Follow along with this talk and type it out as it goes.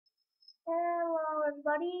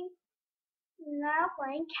everybody. Now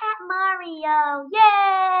playing Cat Mario.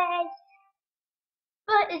 Yay!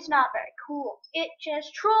 But it's not very cool. It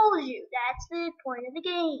just trolls you. That's the point of the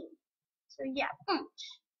game. So yeah.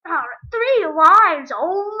 Alright, 3 lives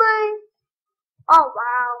only? Oh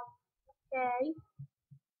wow. Okay.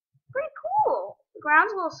 Pretty cool. The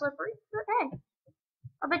ground's a little slippery, but hey.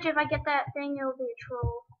 I bet you if I get that thing, it'll be a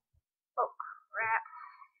troll. Oh crap.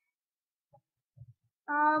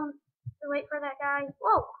 Wait for that guy.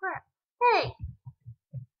 Whoa, crap. Hey!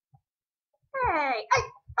 Hey!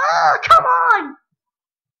 Oh, come on!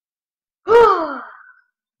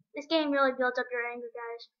 This game really builds up your anger,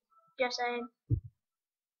 guys. Just saying.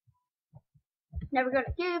 Never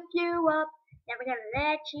gonna give you up. Never gonna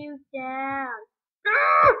let you down.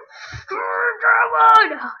 Come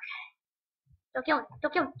on! Okay. Don't kill me.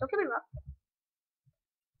 Don't kill me. Don't kill me, Rob.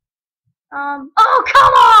 Oh,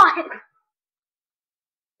 come on!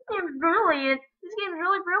 This game's brilliant. This game's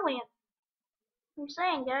really brilliant. I'm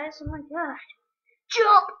saying, guys. Oh my god.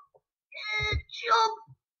 Jump! Jump!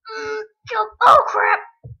 Jump! Oh crap!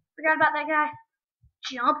 Forgot about that guy.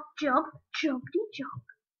 Jump, jump, jumpity jump.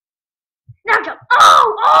 Now jump!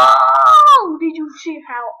 Oh! Oh! Did you see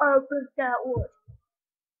how epic that was?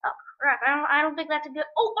 Oh crap! I don't think that's a good.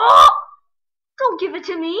 Oh! Oh! Don't give it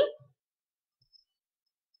to me!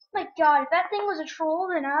 My god, if that thing was a troll,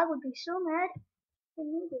 then I would be so mad.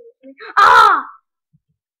 Ah!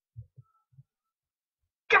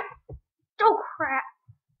 Jump! Oh crap!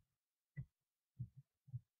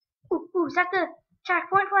 Ooh, is that the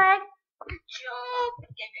checkpoint flag? Jump!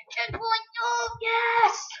 Get the checkpoint! Oh,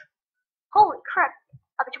 yes! Holy crap!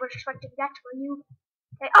 I bet you weren't expecting that, were you?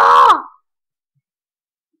 Okay. Oh!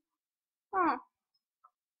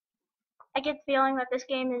 I get the feeling that this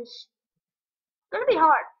game is gonna be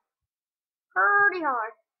hard. Pretty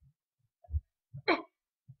hard.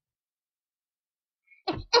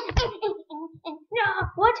 No!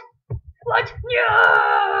 What? What? No!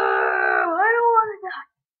 I don't want to die.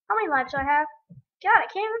 How many lives do I have? God, I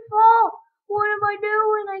can't even fall. What am I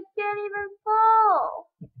doing? I can't even fall.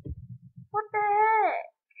 What the heck?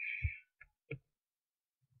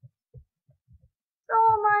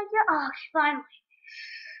 Oh my god. Oh, finally.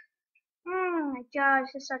 Oh my god,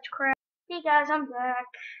 this is such crap. Hey guys, I'm back.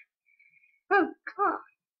 No!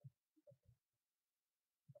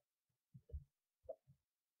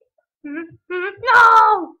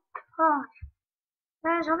 Oh,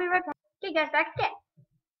 guys, I'll be right back. Okay guys, back again.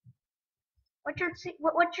 What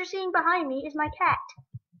you're seeing behind me is my cat.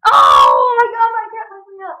 Oh my god, my cat messed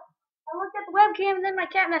me up. I looked at the webcam and then my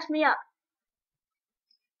cat messed me up.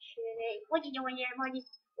 Shit, what you doing here, Marty?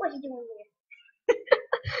 What you doing here?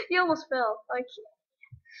 You almost fell. Like,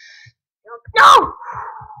 no!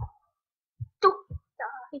 Don't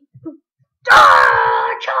die. Ah,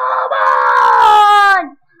 come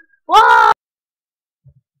on! Whoa!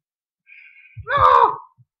 No!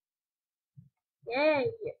 Yeah,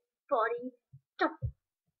 buddy. Don't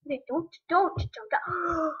jump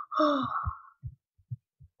down. Come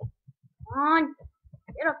on,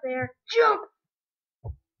 get up there. Jump!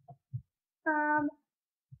 Oh!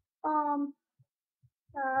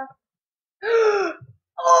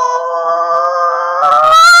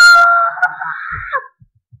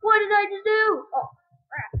 What did I just do? Oh,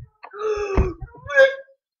 crap.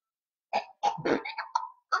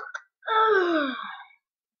 I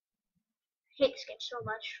hate this game so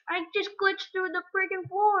much. I just glitched through the freaking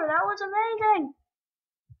floor. That was amazing.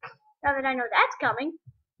 Now that I know that's coming.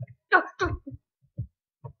 Oh,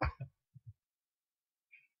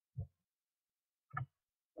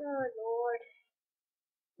 Lord.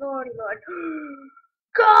 Lordy, Lord.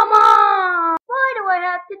 Come on! Why do I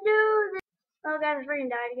have to do this? Oh, guys, I freaking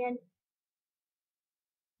died again.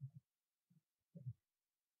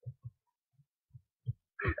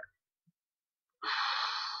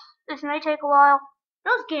 This may take a while.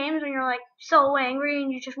 Those games when you're like so angry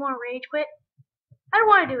and you just want to rage quit. I don't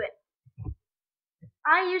want to do it.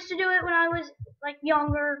 I used to do it when I was like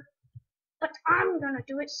younger, but I'm gonna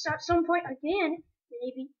do it at some point again,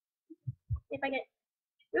 maybe if I get.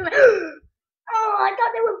 Oh, I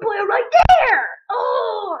thought they would put it right there.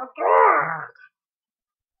 Oh, God.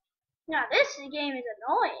 Now this game is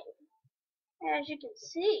annoying, as you can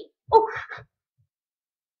see. Oh.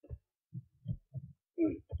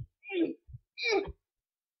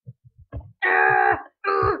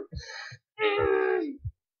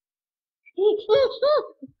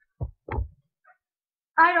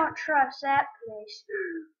 I don't trust that place.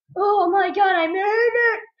 Oh my god, I made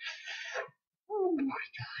it! Oh my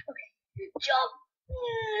god, okay. Jump!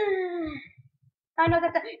 I know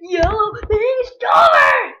that the yellow thing is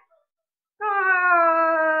over!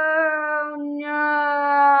 Oh no!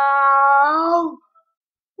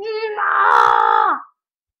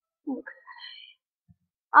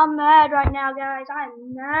 I'm mad right now, guys.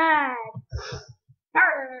 I'm mad.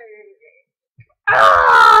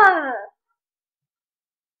 Ah!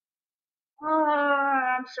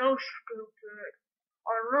 Oh, I'm so stupid. I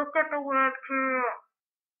looked at the webcam.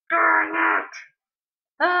 Darn it!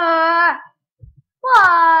 Ah!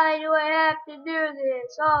 Why do I have to do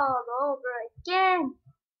this all over again?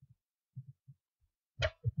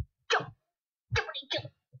 Jump! Jumpity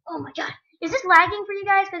jump! Oh my god. Is this lagging for you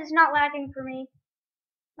guys? Because it's not lagging for me.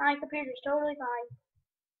 My computer's totally fine.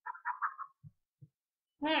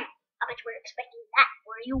 I bet you were expecting that,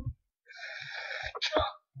 were you?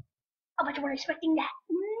 I bet you were expecting that.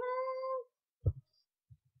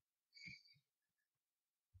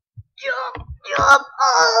 Jump! Jump!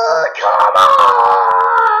 Oh, come on!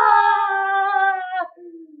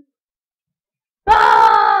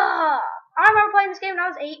 Ah! I remember playing this game when I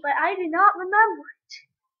was 8, but I do not remember it.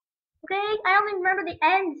 Okay? I only remember the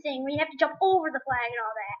end thing where you have to jump over the flag and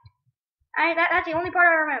all that. That's the only part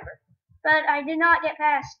I remember. But I did not get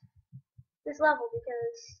past this level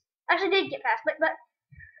because actually did get past, but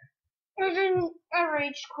I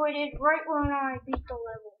rage quitted right when I beat the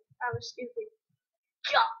level. I was stupid.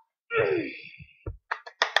 Jump.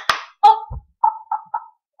 Oh.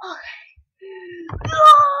 Oh,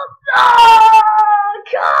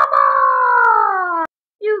 come on!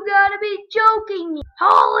 You gotta be joking me.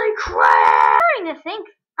 Holy crap!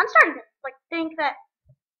 I'm starting to think that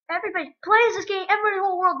everybody plays this game. Everybody in the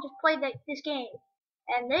whole world just played this game,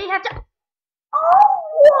 and they have to. Oh,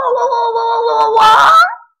 whoa!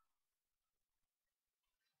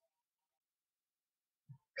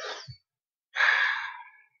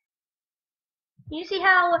 You see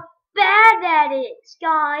how bad that is,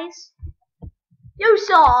 guys? You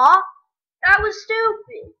saw? That was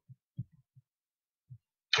stupid.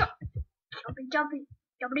 Jump,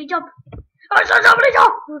 jumpity jump. I saw jumpity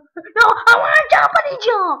jump. No, I want a jumpity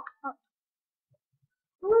jump.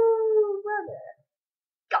 Ooh, brother.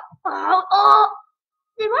 Jump. Oh.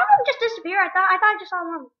 Did one of them just disappear? I thought I just saw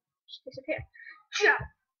one of them just disappear. Jump.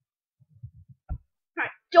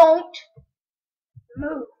 Alright, don't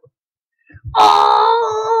move.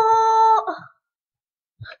 Oh!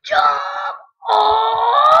 Jump!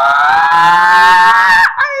 Oh!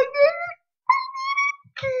 I did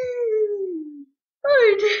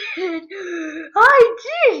it! I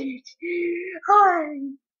did it!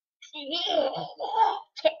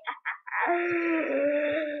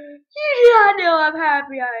 You do not know how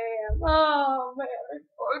happy I am. Oh man, I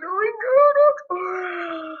finally got it.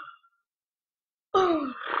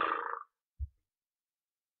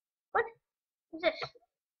 What is this?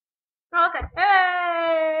 Oh, okay.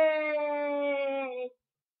 Hey!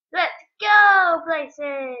 Let's go places!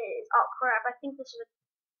 Oh crap, I think this is a...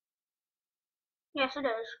 Yes, it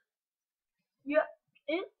is. Yep,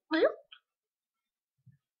 it will.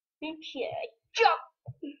 Okay, jump!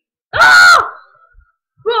 Oh!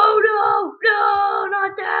 Oh no,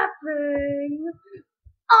 not that thing!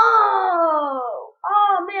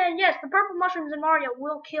 Oh man, yes, the purple mushrooms in Mario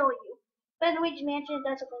will kill you. But in Luigi's Mansion, it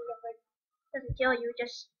does something different. It doesn't kill you,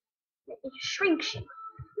 it shrinks you.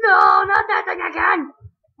 No, not that thing again!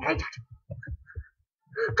 I hate that.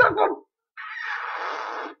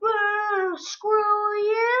 Screw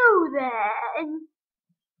you then.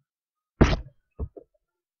 I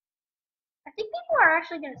think people are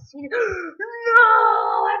actually gonna see this. No,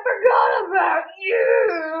 I forgot about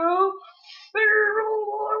you.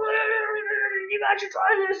 You guys should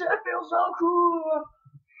try this. It feels so cool.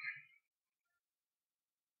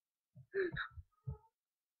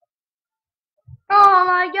 Oh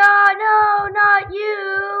my god, no, not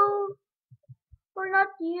you. Or not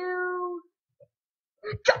you.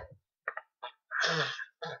 Jump.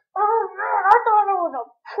 Oh man, I thought I was a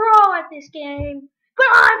pro at this game.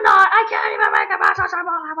 But I'm not. I can't even make a mess of it.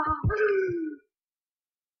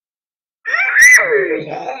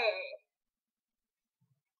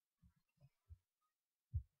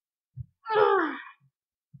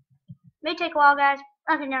 May take a while, guys.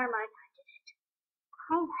 Okay, never mind. I did it.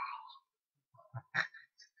 Oh!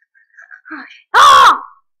 Oh!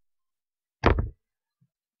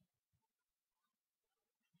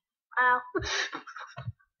 Ow.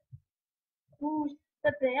 Who's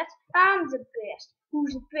the best? I'm the best.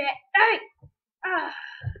 Who's the best? Hey! I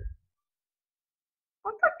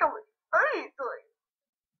thought that was easy.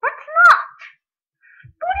 But it's not!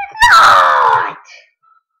 But it's not!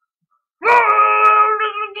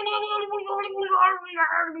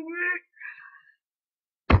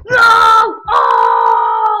 No!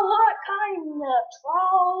 Oh! What kind of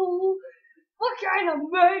troll? What kind of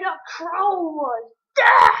made up troll was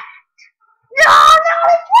that? No, not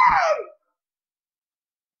again!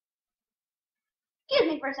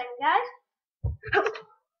 Excuse me for a second, guys.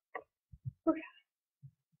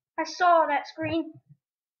 I saw that screen.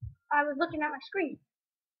 I was looking at my screen.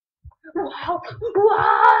 Wow!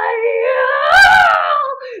 Why?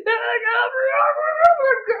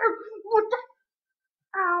 What the?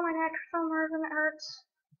 Ow, my neck for some reason it hurts.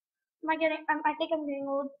 I think I'm getting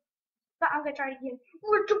old, but I'm gonna try it again.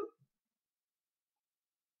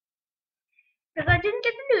 Because I didn't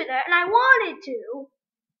get to do that, and I wanted to.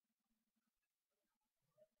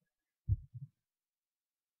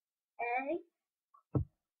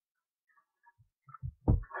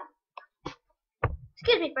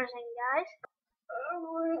 Excuse me for a second, guys.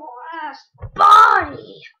 Last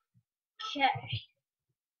body. Okay.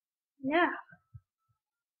 Now,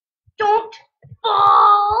 don't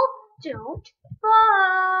fall. Don't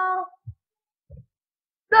fall.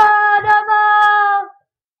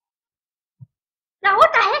 Now,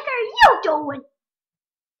 what the heck are you doing?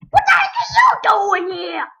 What the heck are you doing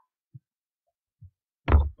here?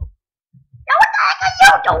 Now, what the heck are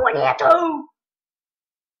you doing here, too?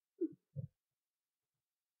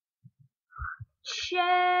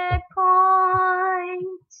 Checkpoint.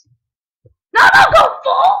 Now don't go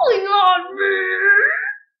falling on me.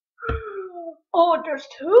 Oh, there's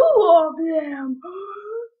 2 of them.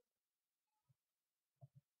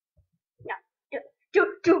 No,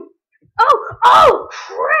 do. Oh,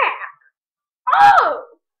 crap. Oh.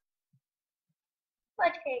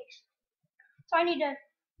 Fudge cakes. So I need to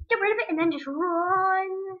get rid of it and then just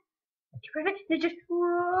run. Get rid of it and then just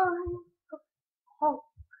run. Oh.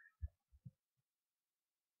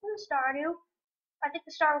 What does the star do? I think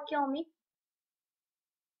the star will kill me.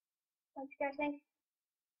 What do you guys think?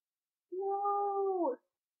 No!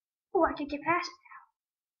 Oh, I can get past it now.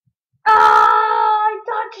 Ah! I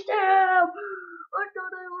touched him! I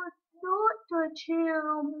thought I would not touch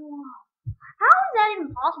him. How is that even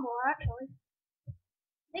possible, actually? I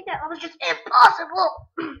think that was just impossible!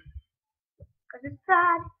 Because it's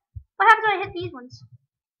bad. What happens when I hit these ones?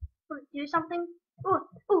 Will it do something?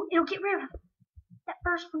 Ooh, it'll get rid of them. That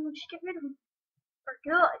first one will just get rid of them. For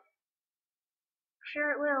good.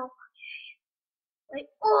 Sure it will. Like,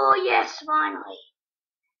 oh yes, finally.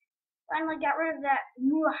 Finally got rid of that.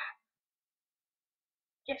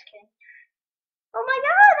 Just kidding. Oh my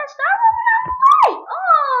god, that star went out of the way!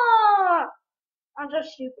 Oh! I'm so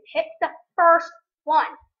stupid. Hit the first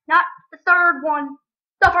one. Not the third one.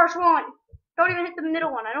 The first one. Don't even hit the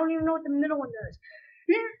middle one. I don't even know what the middle one does.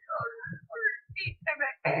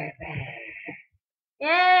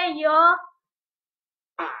 Yeah, y'all.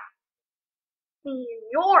 In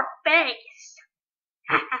your face.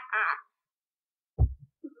 Oh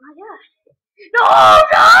my gosh. No!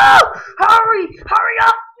 Hurry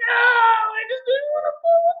up! No! I just didn't want to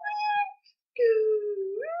fall.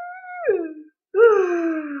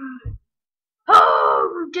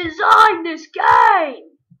 Who designed this game?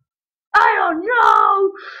 I don't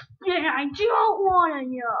know, and I don't want to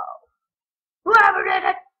know. Whoever did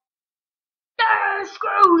it, they're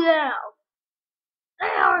screwed out.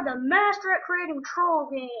 They are the master at creating troll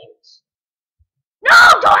games. No,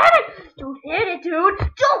 don't hit it! Don't hit it, dude!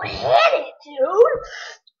 Don't hit it,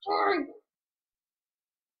 dude!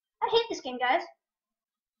 I hate this game, guys.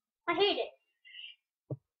 I hate it.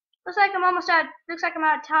 Looks like I'm out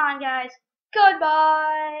of time, guys.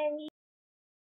 Goodbye!